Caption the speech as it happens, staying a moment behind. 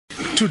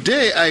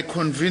Today I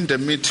convened a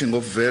meeting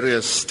of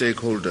various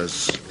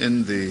stakeholders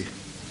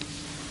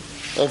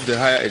of the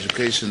higher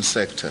education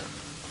sector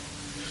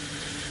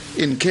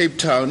in Cape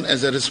Town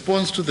as a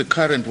response to the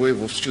current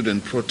wave of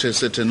student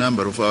protests at a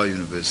number of our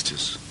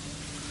universities.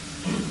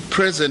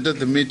 Present at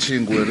the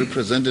meeting were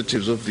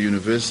representatives of the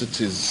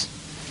universities'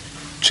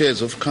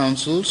 chairs of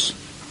councils,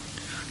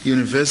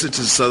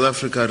 Universities South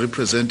Africa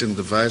representing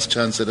the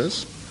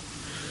vice-chancellors,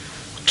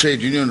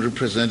 trade union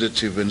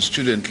representative and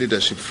student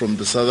leadership from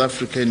the South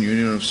African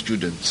Union of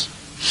Students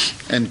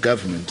and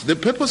government. The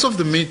purpose of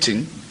the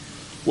meeting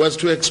was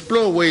to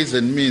explore ways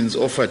and means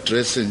of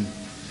addressing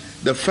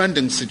the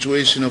funding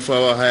situation of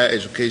our higher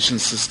education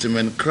system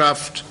and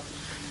craft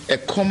a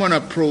common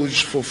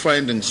approach for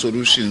finding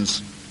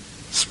solutions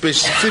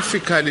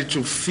specifically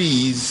to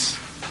fees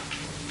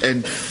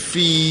and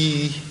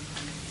fee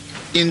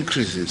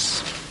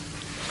increases.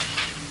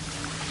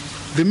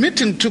 The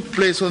meeting took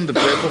place on the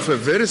back of a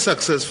very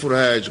successful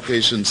higher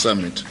education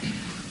summit,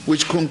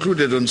 which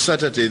concluded on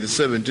Saturday, the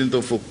 17th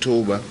of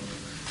October,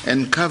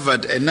 and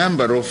covered a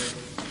number of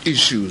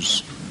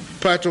issues,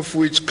 part of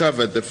which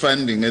covered the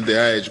funding at the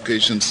higher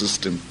education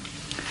system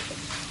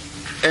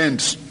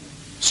and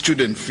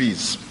student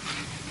fees.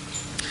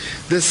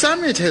 The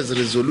summit has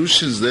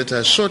resolutions that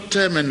are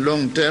short-term and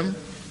long-term,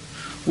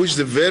 which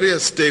the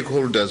various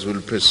stakeholders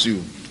will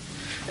pursue,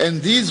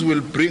 and these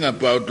will bring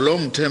about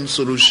long-term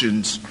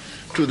solutions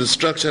to the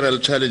structural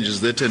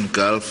challenges that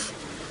engulf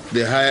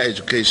the higher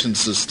education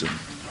system.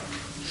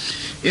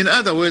 In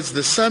other words,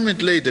 the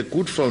summit laid a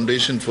good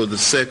foundation for the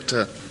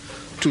sector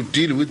to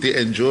deal with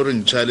the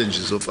enduring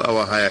challenges of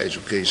our higher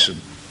education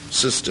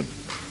system.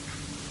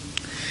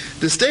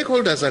 The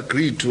stakeholders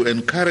agreed to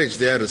encourage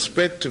their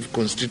respective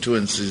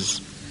constituencies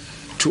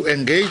to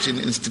engage in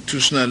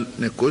institutional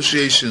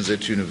negotiations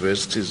at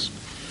universities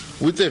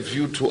with a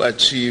view to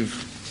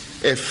achieve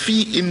a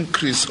fee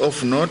increase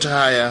of not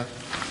higher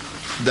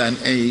than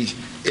a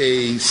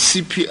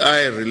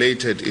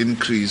CPI-related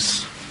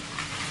increase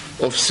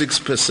of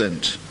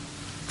 6%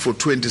 for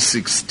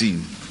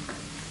 2016.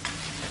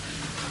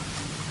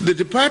 The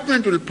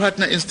department will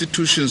partner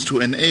institutions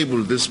to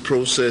enable this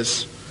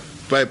process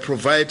by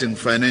providing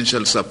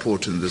financial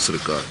support in this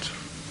regard.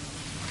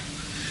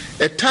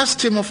 A task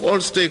team of all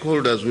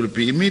stakeholders will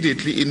be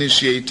immediately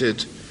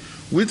initiated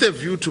with a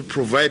view to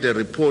provide a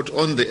report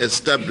on the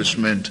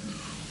establishment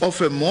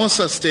of a more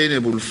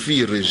sustainable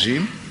fee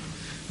regime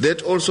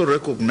that also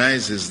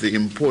recognizes the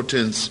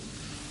importance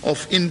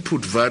of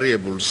input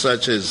variables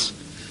such as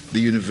the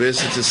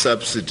university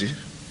subsidy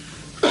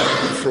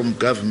from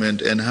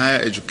government and higher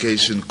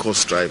education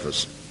cost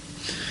drivers.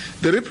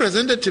 The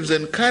representatives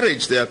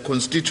encourage their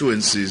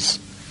constituencies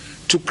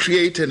to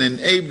create an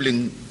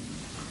enabling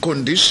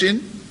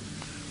condition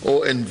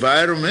or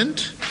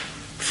environment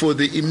for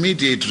the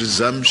immediate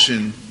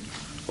resumption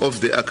of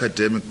the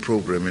academic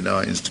program in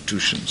our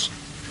institutions.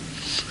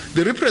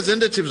 The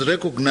representatives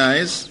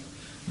recognize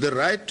the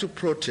right to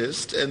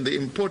protest and the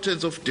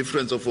importance of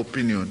difference of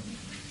opinion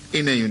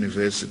in a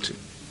university.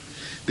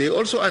 They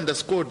also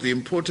underscored the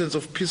importance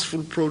of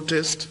peaceful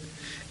protest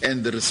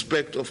and the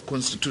respect of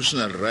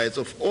constitutional rights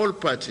of all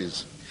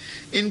parties,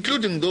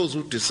 including those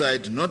who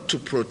decide not to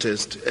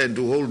protest and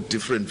who hold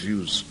different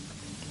views.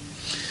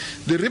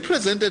 The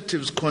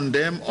representatives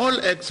condemn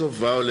all acts of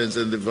violence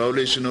and the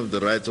violation of the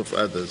rights of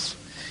others,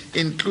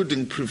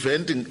 including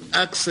preventing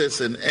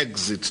access and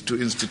exit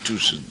to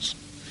institutions,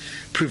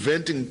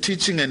 preventing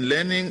teaching and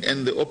learning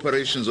and the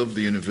operations of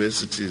the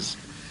universities,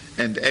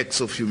 and acts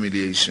of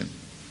humiliation.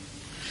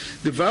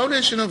 The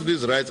violation of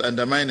these rights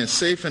undermine a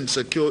safe and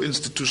secure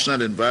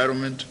institutional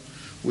environment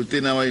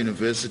within our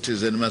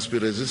universities and must be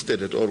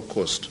resisted at all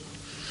costs.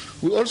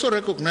 We also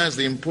recognize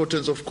the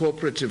importance of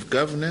cooperative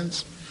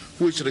governance,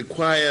 which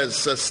requires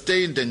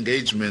sustained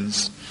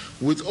engagements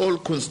with all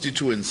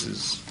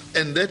constituencies,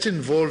 and that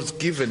involves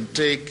give and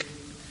take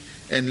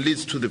and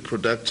leads to the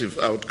productive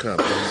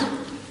outcomes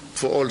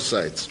for all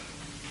sides.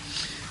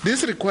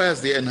 This requires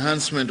the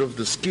enhancement of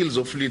the skills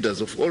of leaders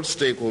of all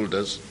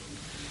stakeholders,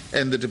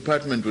 and the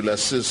department will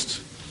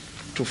assist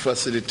to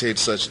facilitate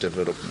such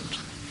development.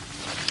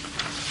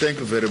 Thank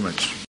you very much.